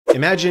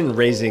Imagine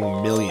raising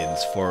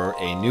millions for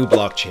a new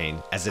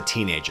blockchain as a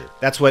teenager.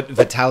 That's what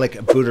Vitalik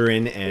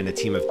Buterin and a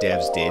team of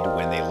devs did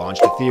when they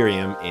launched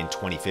Ethereum in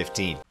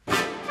 2015.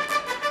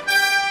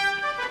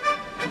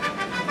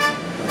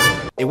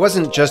 It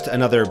wasn't just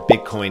another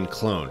Bitcoin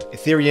clone.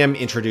 Ethereum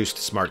introduced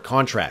smart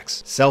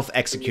contracts,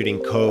 self-executing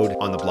code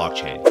on the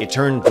blockchain. It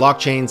turned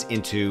blockchains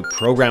into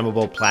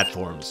programmable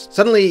platforms.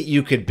 Suddenly,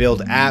 you could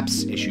build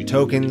apps, issue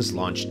tokens,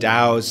 launch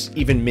DAOs,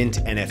 even mint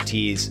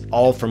NFTs,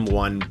 all from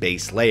one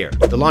base layer.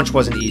 The launch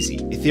wasn't easy.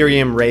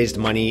 Ethereum raised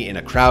money in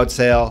a crowd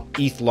sale.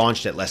 ETH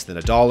launched at less than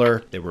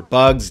 $1. There were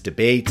bugs,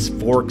 debates,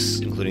 forks,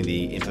 including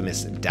the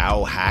infamous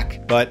DAO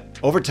hack. But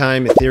over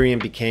time,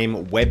 Ethereum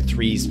became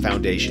Web3's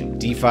foundation.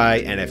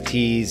 DeFi,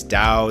 NFTs,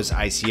 DAOs,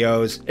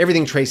 ICOs,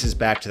 everything traces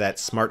back to that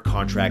smart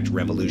contract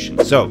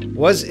revolution. So,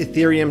 was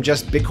Ethereum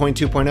just Bitcoin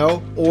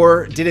 2.0,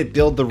 or did it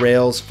build the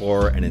rails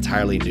for an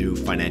entirely new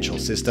financial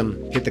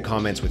system? Hit the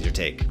comments with your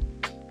take.